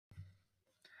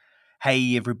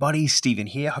Hey everybody, Stephen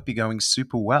here. Hope you're going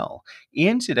super well.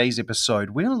 In today's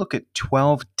episode, we're going to look at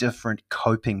 12 different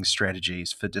coping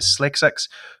strategies for dyslexics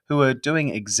who are doing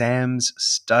exams,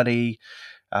 study,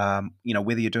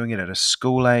 whether you're doing it at a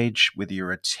school age, whether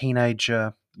you're a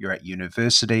teenager, you're at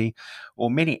university, or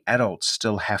many adults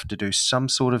still have to do some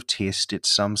sort of test at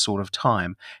some sort of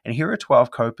time. And here are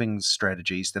 12 coping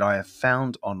strategies that I have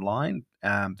found online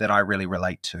that I really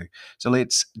relate to. So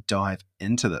let's dive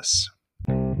into this.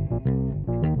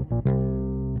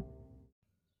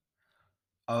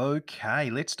 Okay,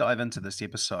 let's dive into this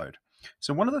episode.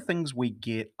 So, one of the things we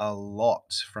get a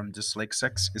lot from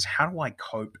dyslexics is how do I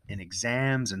cope in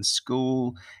exams and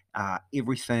school,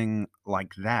 everything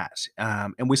like that.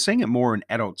 And we're seeing it more in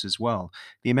adults as well.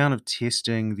 The amount of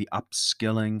testing, the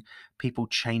upskilling, people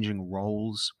changing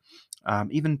roles,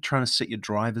 even trying to sit your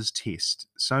driver's test.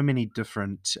 So many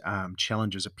different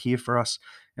challenges appear for us,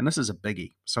 and this is a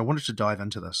biggie. So, I wanted to dive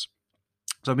into this.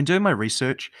 So I've been doing my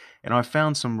research and I've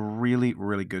found some really,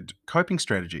 really good coping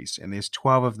strategies, and there's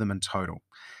 12 of them in total.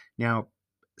 Now,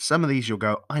 some of these you'll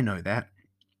go, I know that,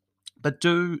 but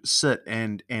do sit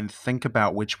and think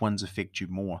about which ones affect you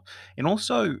more. And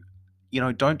also,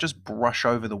 don't just brush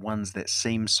over the ones that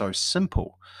seem so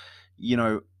simple. You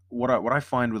know, what I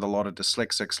find with a lot of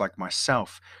dyslexics like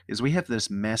myself is we have this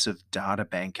massive data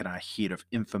bank in our head of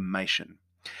information.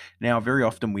 Now, very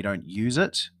often we don't use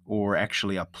it or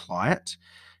actually apply it.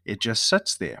 It just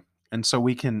sits there. And so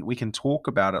we can talk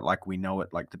about it like we know it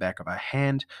like the back of our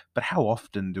hand, but how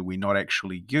often do we not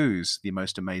actually use the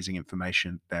most amazing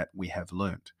information that we have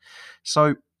learned?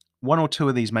 So one or two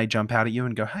of these may jump out at you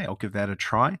and go, "Hey, I'll give that a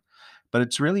try." But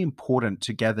it's really important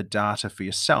to gather data for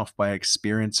yourself by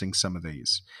experiencing some of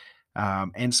these.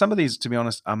 And some of these, to be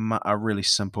honest, are really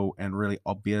simple and really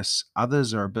obvious.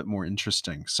 Others are a bit more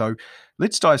interesting. So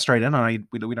let's dive straight in.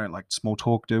 We don't like small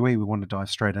talk, do we? We want to dive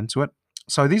straight into it.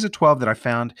 So these are 12 that I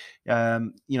found.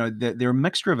 They're a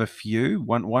mixture of a few.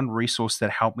 One resource that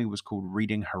helped me was called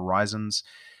Reading Horizons.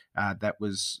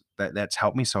 That's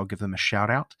helped me, so I'll give them a shout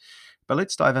out. But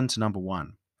let's dive into number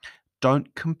one.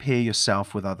 Don't compare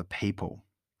yourself with other people.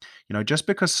 Just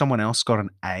because someone else got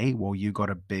an A while you got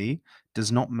a B does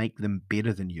not make them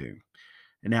better than you.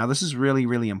 Now, this is really,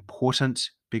 really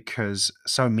important because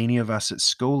so many of us at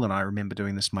school, and I remember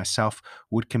doing this myself,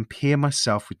 would compare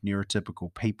myself with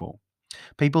neurotypical people.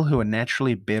 People who are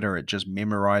naturally better at just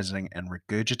memorizing and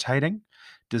regurgitating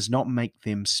does not make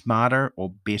them smarter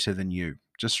or better than you.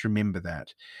 Just remember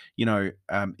that.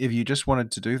 If you just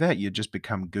wanted to do that, you'd just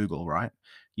become Google, right?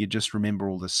 You just remember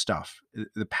all this stuff.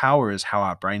 The power is how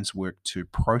our brains work to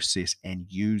process and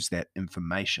use that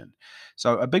information.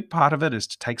 So, a big part of it is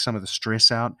to take some of the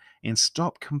stress out and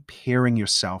stop comparing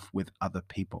yourself with other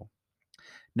people.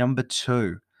 Number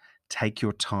two, take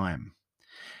your time.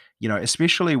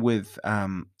 Especially with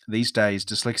these days,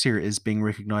 dyslexia is being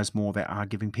recognized more. They are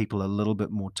giving people a little bit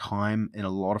more time in a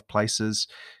lot of places.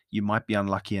 You might be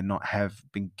unlucky and not have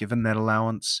been given that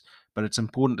allowance, but it's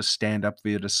important to stand up for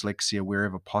your dyslexia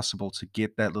wherever possible to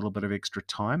get that little bit of extra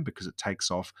time because it takes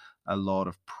off a lot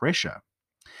of pressure.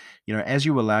 As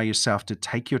you allow yourself to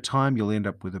take your time, you'll end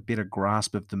up with a better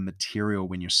grasp of the material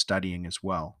when you're studying as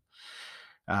well.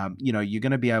 You're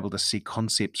going to be able to see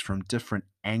concepts from different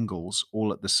angles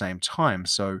all at the same time.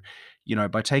 So,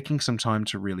 by taking some time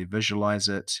to really visualize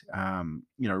it,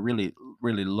 really,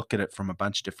 really look at it from a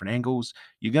bunch of different angles,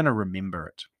 you're going to remember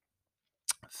it.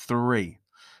 Three,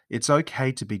 it's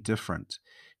okay to be different.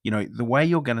 The way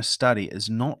you're going to study is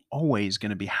not always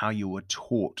going to be how you were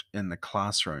taught in the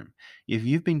classroom. If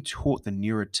you've been taught the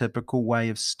neurotypical way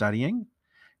of studying,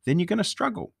 then you're going to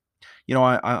struggle.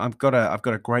 I've got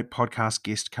a great podcast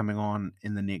guest coming on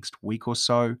in the next week or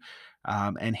so,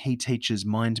 and he teaches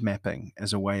mind mapping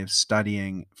as a way of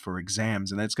studying for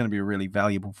exams, and that's going to be really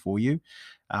valuable for you.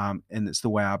 And it's the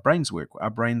way our brains work. Our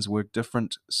brains work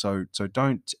different, so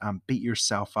don't beat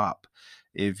yourself up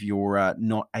if you're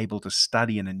not able to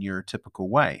study in a neurotypical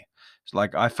way. So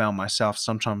like I found myself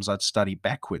sometimes I'd study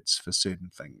backwards for certain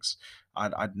things.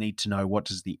 I'd need to know what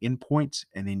is the endpoint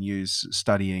and then use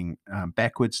studying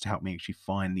backwards to help me actually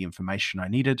find the information I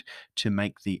needed to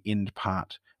make the end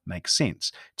part make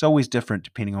sense. It's always different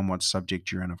depending on what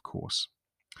subject you're in, of course.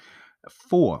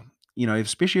 Four,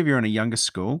 especially if you're in a younger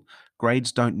school,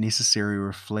 grades don't necessarily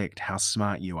reflect how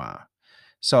smart you are.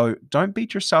 So don't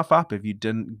beat yourself up if you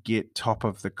didn't get top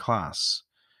of the class.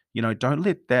 Don't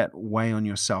let that weigh on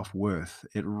your self worth.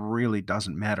 It really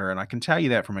doesn't matter. And I can tell you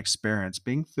that from experience.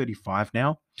 Being 35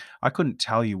 now, I couldn't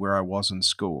tell you where I was in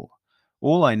school.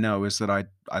 All I know is that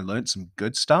I learned some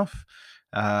good stuff.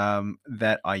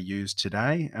 that I use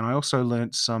today, and I also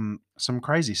learnt some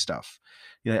crazy stuff,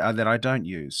 that I don't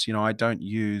use. I don't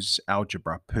use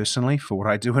algebra personally for what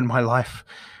I do in my life.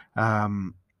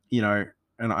 Um, you know,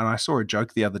 and I saw a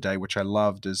joke the other day which I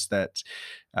loved is that,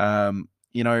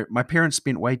 my parents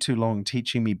spent way too long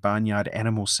teaching me barnyard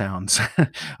animal sounds.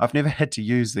 I've never had to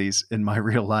use these in my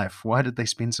real life. Why did they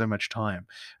spend so much time?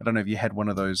 I don't know if you had one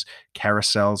of those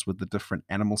carousels with the different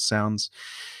animal sounds.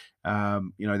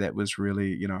 That was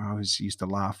really, I always used to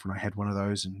laugh when I had one of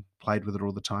those and played with it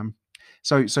all the time.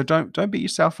 So don't beat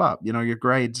yourself up. Your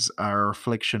grades are a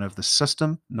reflection of the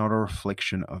system, not a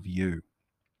reflection of you.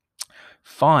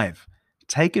 Five,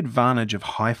 take advantage of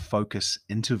high focus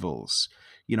intervals.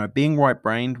 Being right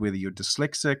brained, whether you're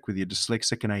dyslexic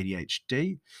and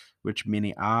ADHD, which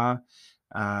many are,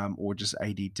 or just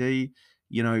ADD,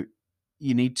 you know,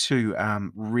 you need to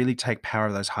really take power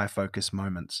of those high focus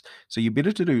moments. So you're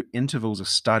better to do intervals of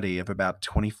study of about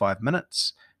 25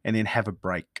 minutes and then have a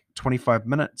break. 25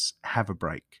 minutes, have a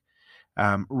break.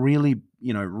 Really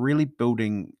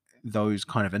building those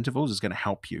kind of intervals is going to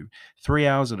help you. 3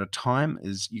 hours at a time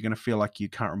is you're going to feel like you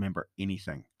can't remember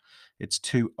anything. It's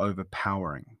too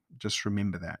overpowering. Just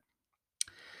remember that.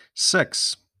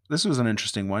 Six, this was an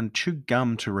interesting one. Chew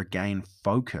gum to regain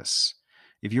focus.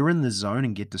 If you're in the zone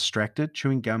and get distracted,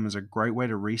 chewing gum is a great way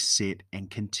to reset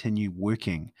and continue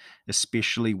working,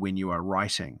 especially when you are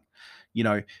writing. You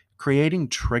know, Creating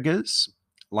triggers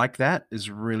like that is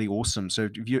really awesome. So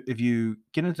if you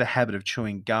get into the habit of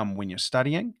chewing gum when you're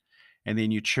studying and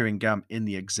then you're chewing gum in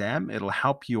the exam, it'll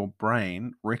help your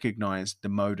brain recognize the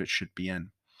mode it should be in.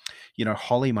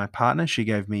 Holly, my partner, she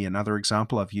gave me another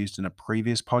example I've used in a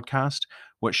previous podcast.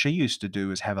 What she used to do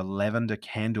is have a lavender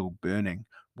candle burning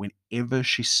whenever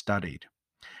she studied.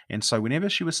 And so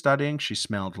whenever she was studying, she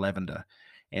smelled lavender.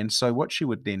 And so what she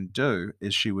would then do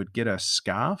is she would get a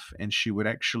scarf and she would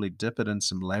actually dip it in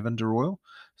some lavender oil.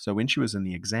 So when she was in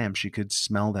the exam, she could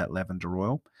smell that lavender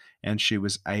oil and she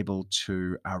was able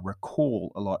to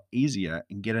recall a lot easier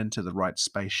and get into the right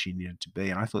space she needed to be.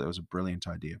 And I thought that was a brilliant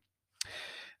idea.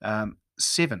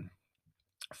 Seven,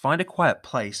 find a quiet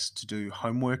place to do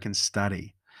homework and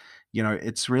study.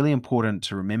 It's really important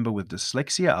to remember with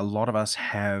dyslexia, a lot of us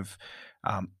have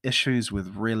issues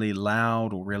with really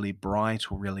loud or really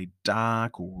bright or really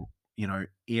dark or,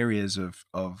 areas of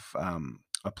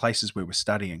places where we're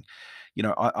studying.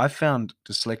 I found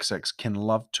dyslexics can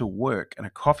love to work in a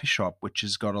coffee shop which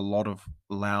has got a lot of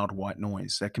loud white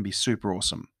noise. That can be super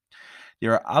awesome.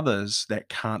 There are others that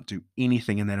can't do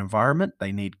anything in that environment.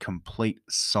 They need complete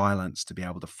silence to be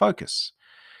able to focus.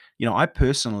 I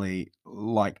personally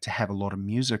like to have a lot of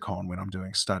music on when I'm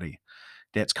doing study.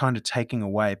 That's kind of taking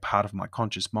away part of my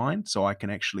conscious mind so I can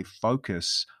actually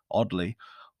focus, oddly,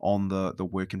 on the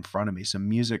work in front of me. So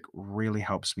music really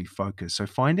helps me focus. So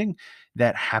finding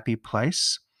that happy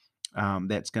place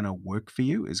that's going to work for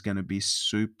you is going to be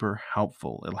super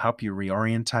helpful. It'll help you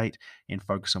reorientate and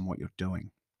focus on what you're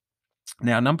doing.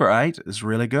 Now, number eight is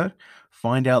really good.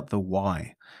 Find out the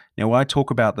why. Now, I talk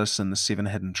about this in the seven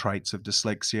hidden traits of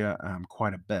dyslexia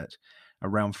quite a bit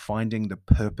around finding the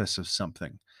purpose of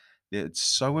something. It's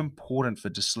so important for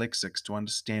dyslexics to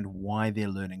understand why they're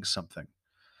learning something.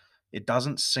 It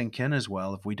doesn't sink in as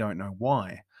well if we don't know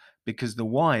why, because the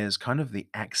why is kind of the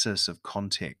axis of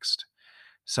context.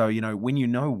 So, when you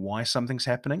know why something's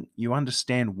happening, you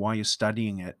understand why you're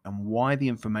studying it and why the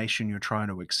information you're trying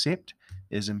to accept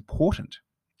is important.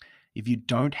 If you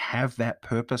don't have that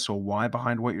purpose or why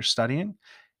behind what you're studying,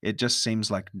 it just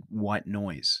seems like white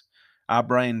noise. Our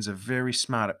brains are very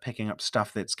smart at picking up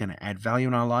stuff that's going to add value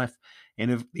in our life.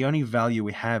 And if the only value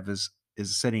we have is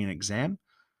sitting an exam,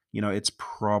 it's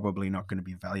probably not going to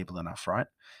be valuable enough, right?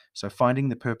 So finding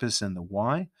the purpose and the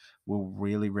why will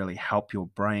really, really help your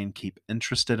brain keep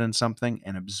interested in something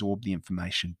and absorb the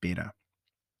information better.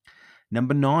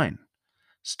 Number nine,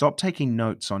 stop taking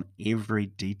notes on every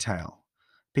detail.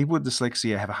 People with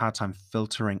dyslexia have a hard time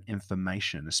filtering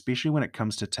information, especially when it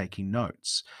comes to taking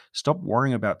notes. Stop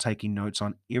worrying about taking notes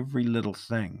on every little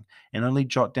thing and only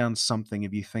jot down something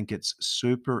if you think it's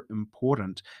super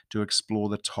important to explore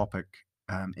the topic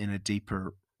in a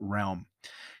deeper realm.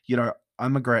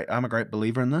 I'm a great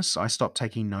believer in this. I stopped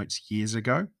taking notes years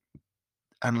ago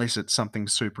unless it's something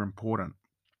super important.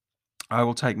 I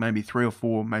will take maybe three or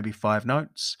four, maybe five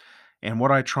notes. And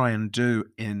what I try and do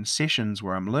in sessions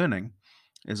where I'm learning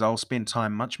is I'll spend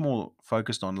time much more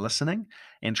focused on listening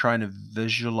and trying to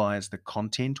visualize the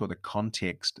content or the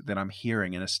context that I'm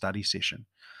hearing in a study session.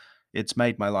 It's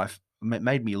made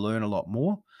me learn a lot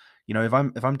more. If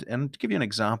I'm, and to give you an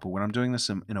example, when I'm doing this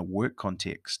in a work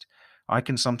context, I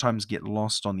can sometimes get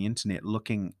lost on the internet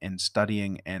looking and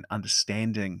studying and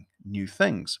understanding new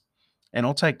things. And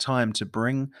I'll take time to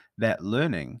bring that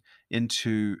learning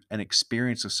into an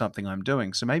experience of something I'm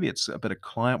doing. So maybe it's a bit of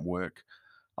client work.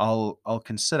 I'll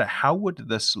consider, how would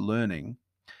this learning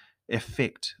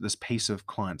affect this piece of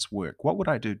client's work? What would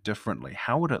I do differently?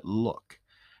 How would it look?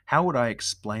 How would I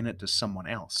explain it to someone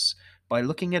else? By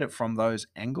looking at it from those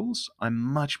angles, I'm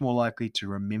much more likely to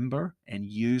remember and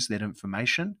use that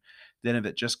information than if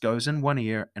it just goes in one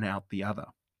ear and out the other.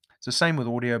 It's the same with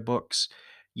audiobooks.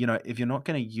 If you're not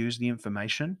going to use the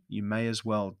information, you may as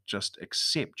well just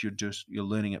accept you're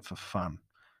learning it for fun.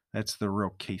 That's the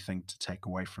real key thing to take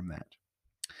away from that.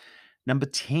 Number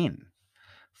 10,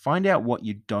 find out what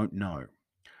you don't know.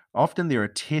 Often there are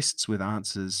tests with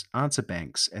answer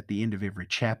banks at the end of every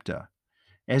chapter.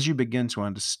 As you begin to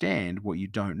understand what you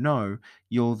don't know,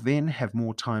 you'll then have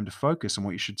more time to focus on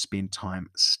what you should spend time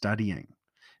studying.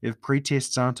 If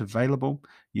pre-tests aren't available,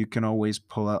 you can always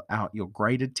pull out your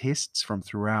graded tests from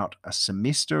throughout a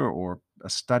semester or a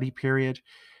study period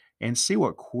and see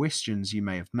what questions you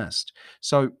may have missed.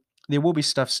 So there will be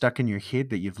stuff stuck in your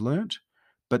head that you've learnt,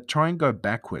 but try and go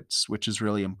backwards, which is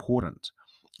really important.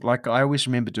 Like, I always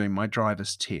remember doing my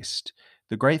driver's test.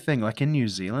 The great thing, like in New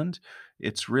Zealand,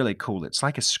 it's really cool. It's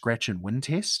like a scratch and win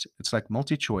test. It's like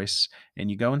multi choice, and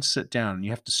you go and sit down and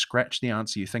you have to scratch the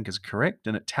answer you think is correct,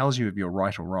 and it tells you if you're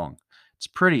right or wrong.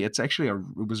 It's actually it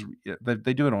was,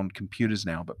 they do it on computers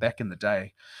now, but back in the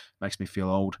day, makes me feel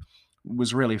old,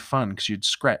 was really fun because you'd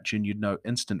scratch and you'd know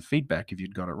instant feedback if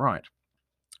you'd got it right.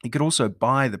 You could also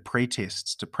buy the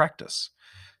pre-tests to practice.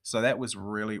 So that was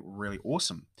really, really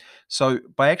awesome. So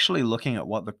by actually looking at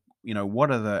what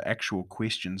are the actual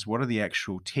questions, what are the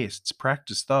actual tests,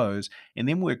 practice those, and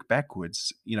then work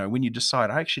backwards. When you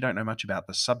decide, I actually don't know much about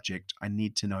the subject, I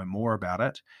need to know more about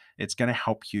it, it's going to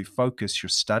help you focus your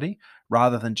study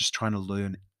rather than just trying to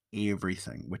learn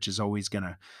everything, which is you're always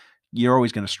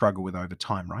going to struggle with over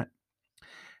time, right?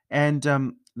 And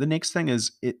the next thing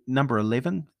is number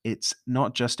 11. It's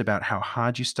not just about how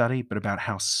hard you study, but about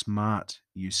how smart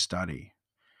you study.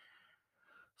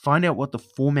 Find out what the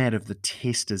format of the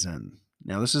test is in.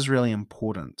 Now, this is really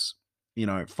important.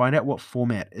 Find out what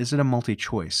format. Is it a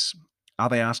multi-choice? Are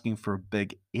they asking for a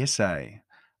big essay?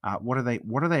 What are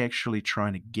they actually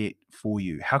trying to get for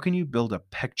you? How can you build a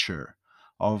picture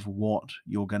of what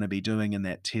you're going to be doing in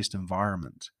that test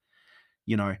environment?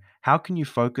 How can you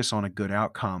focus on a good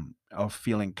outcome of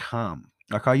feeling calm?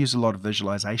 Like, I use a lot of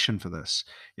visualization for this.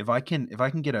 If I can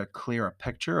get a clearer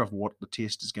picture of what the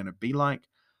test is going to be like,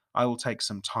 I will take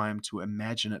some time to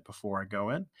imagine it before I go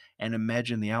in and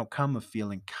imagine the outcome of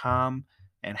feeling calm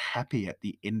and happy at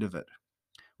the end of it,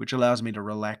 which allows me to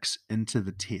relax into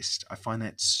the test. I find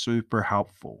that super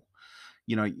helpful.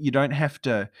 You don't have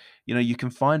to, you can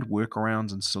find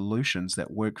workarounds and solutions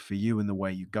that work for you in the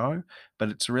way you go, but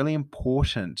it's really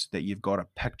important that you've got a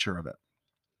picture of it.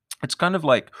 It's kind of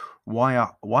like why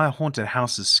a haunted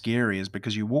house is scary is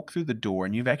because you walk through the door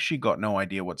and you've actually got no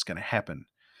idea what's going to happen.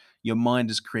 Your mind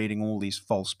is creating all these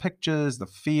false pictures, the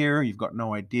fear, you've got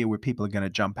no idea where people are going to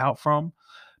jump out from.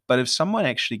 But if someone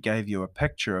actually gave you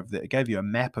a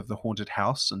map of the haunted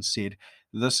house and said,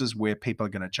 this is where people are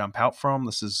going to jump out from,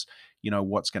 this is,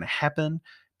 what's going to happen,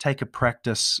 take a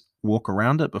practice walk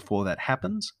around it before that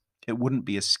happens, it wouldn't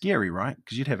be as scary, right?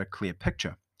 Because you'd have a clear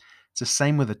picture. It's the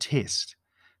same with a test.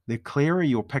 The clearer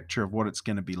your picture of what it's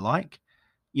going to be like,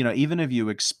 even if you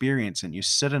experience and you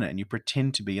sit in it and you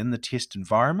pretend to be in the test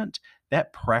environment,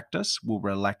 that practice will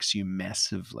relax you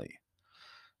massively.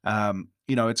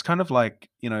 It's kind of like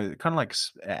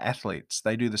athletes.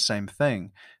 They do the same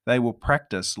thing. They will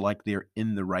practice like they're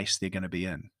in the race they're going to be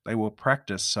in. They will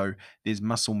practice so there's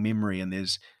muscle memory and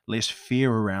there's less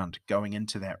fear around going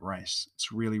into that race.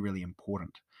 It's really, really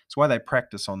important. It's why they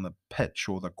practice on the pitch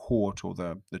or the court or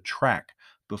the track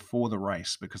before the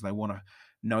race, because they want to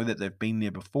know that they've been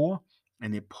there before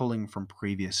and they're pulling from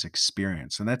previous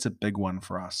experience. And that's a big one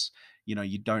for us.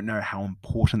 You don't know how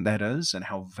important that is and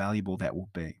how valuable that will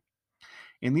be.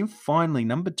 And then finally,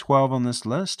 number 12 on this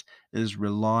list is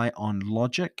rely on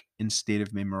logic instead of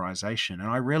memorization. And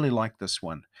I really like this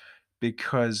one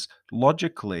because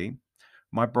logically,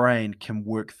 my brain can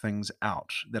work things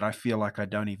out that I feel like I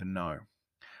don't even know.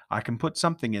 I can put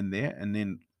something in there and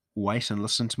then wait and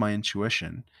listen to my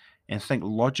intuition and think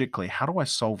logically, how do I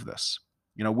solve this?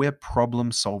 We're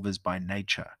problem solvers by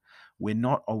nature. We're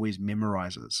not always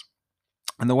memorizers.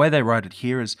 And the way they write it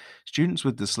here is students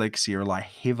with dyslexia rely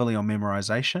heavily on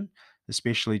memorization,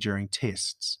 especially during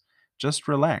tests. Just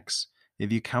relax.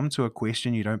 If you come to a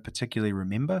question you don't particularly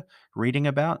remember reading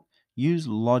about, use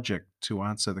logic to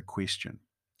answer the question.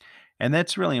 And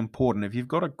that's really important. If you've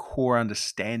got a core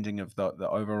understanding of the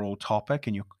overall topic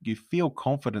and you feel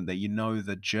confident that you know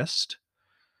the gist,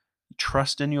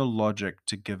 trust in your logic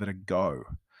to give it a go.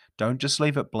 Don't just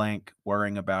leave it blank,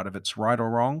 worrying about if it's right or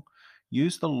wrong.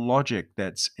 Use the logic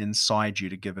that's inside you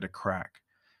to give it a crack.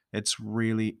 It's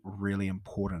really, really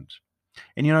important.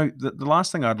 And the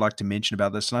last thing I'd like to mention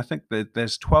about this, and I think that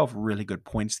there's 12 really good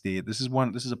points there. This is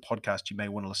a podcast you may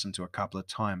want to listen to a couple of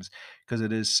times because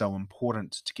it is so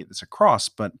important to get this across.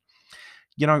 But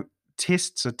you know,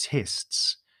 tests are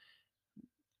tests,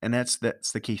 and that's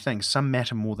the key thing. Some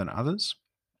matter more than others.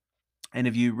 And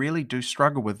if you really do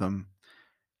struggle with them,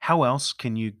 how else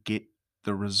can you get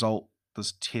the result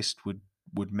this test would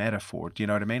matter for? Do you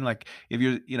know what I mean? Like if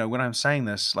when I'm saying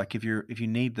this, like if you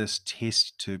need this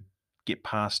test to get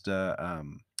past a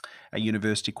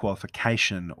university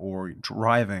qualification or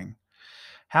driving,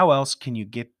 how else can you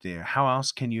get there? How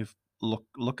else can you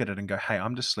look at it and go, "Hey,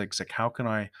 I'm dyslexic. How can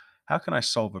I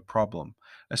solve a problem?"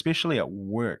 Especially at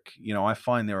work, I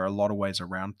find there are a lot of ways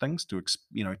around things to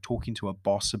talking to a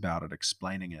boss about it,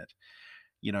 explaining it.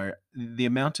 The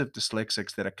amount of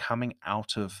dyslexics that are coming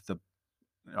out of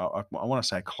I want to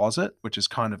say closet, which is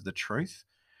kind of the truth.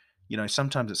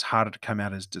 Sometimes it's harder to come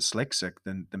out as dyslexic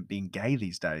than being gay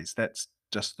these days. That's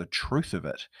just the truth of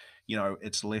it.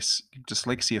 It's less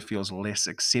dyslexia feels less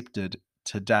accepted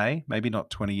today, maybe not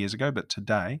 20 years ago, but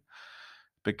today,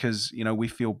 because we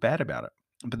feel bad about it.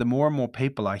 But the more and more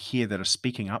people I hear that are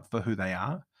speaking up for who they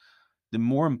are, the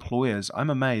more employers, I'm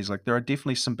amazed. Like there are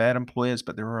definitely some bad employers,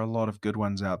 but there are a lot of good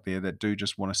ones out there that do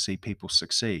just want to see people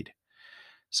succeed.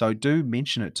 So do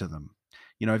mention it to them.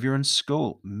 If you're in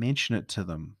school, mention it to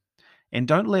them. And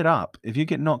don't let up. If you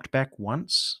get knocked back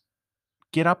once,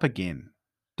 get up again.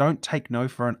 Don't take no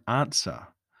for an answer.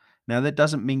 Now, that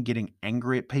doesn't mean getting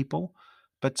angry at people,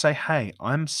 but say, hey,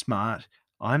 I'm smart,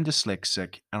 I'm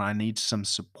dyslexic, and I need some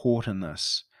support in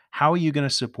this. How are you going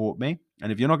to support me?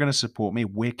 And if you're not going to support me,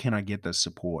 where can I get this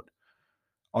support?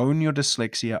 Own your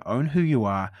dyslexia, own who you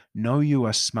are, know you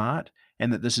are smart,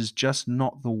 and that this is just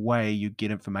not the way you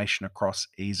get information across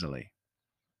easily.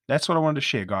 That's what I wanted to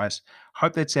share, guys.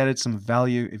 Hope that's added some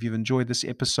value. If you've enjoyed this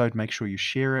episode, make sure you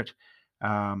share it.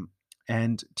 Um,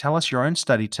 and tell us your own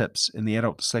study tips in the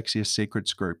Adult Dyslexia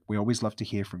Secrets group. We always love to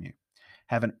hear from you.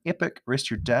 Have an epic rest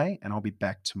of your day, and I'll be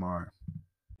back tomorrow.